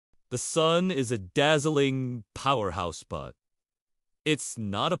The sun is a dazzling powerhouse, but it's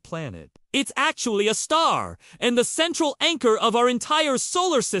not a planet. It's actually a star, and the central anchor of our entire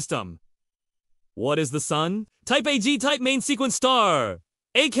solar system. What is the sun? Type A G-type main sequence star,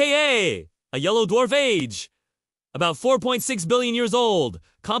 aka a yellow dwarf age. About 4.6 billion years old.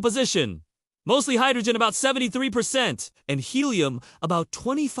 Composition: mostly hydrogen, about 73%, and helium, about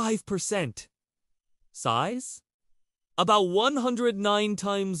 25%. Size: about 109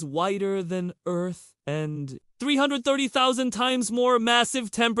 times wider than Earth and 330,000 times more massive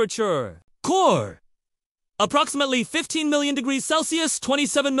temperature. Core: approximately 15 million degrees Celsius,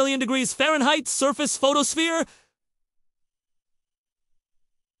 27 million degrees Fahrenheit. Surface photosphere: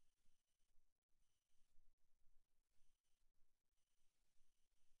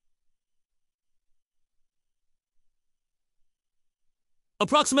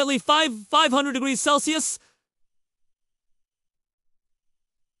 approximately 500 degrees Celsius,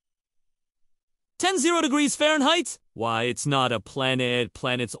 10 degrees Fahrenheit. Why, it's not a planet.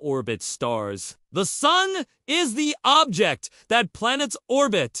 Planets orbit stars. The sun is the object that planets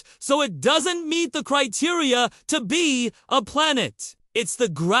orbit, so it doesn't meet the criteria to be a planet. It's the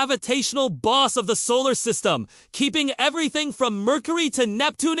gravitational boss of the solar system, keeping everything from Mercury to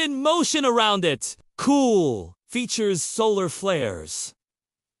Neptune in motion around it. Cool. Features solar flares,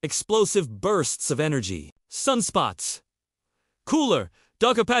 explosive bursts of energy, sunspots. Cooler,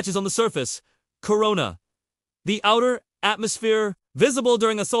 darker patches on the surface, corona. The outer atmosphere, visible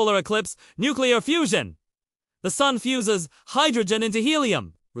during a solar eclipse, nuclear fusion. The sun fuses hydrogen into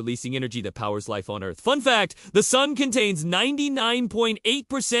helium, releasing energy that powers life on Earth. Fun fact, the sun contains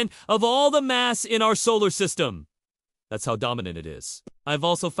 99.8% of all the mass in our solar system. That's how dominant it is. I've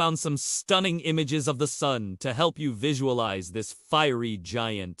also found some stunning images of the sun to help you visualize this fiery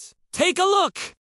giant. Take a look!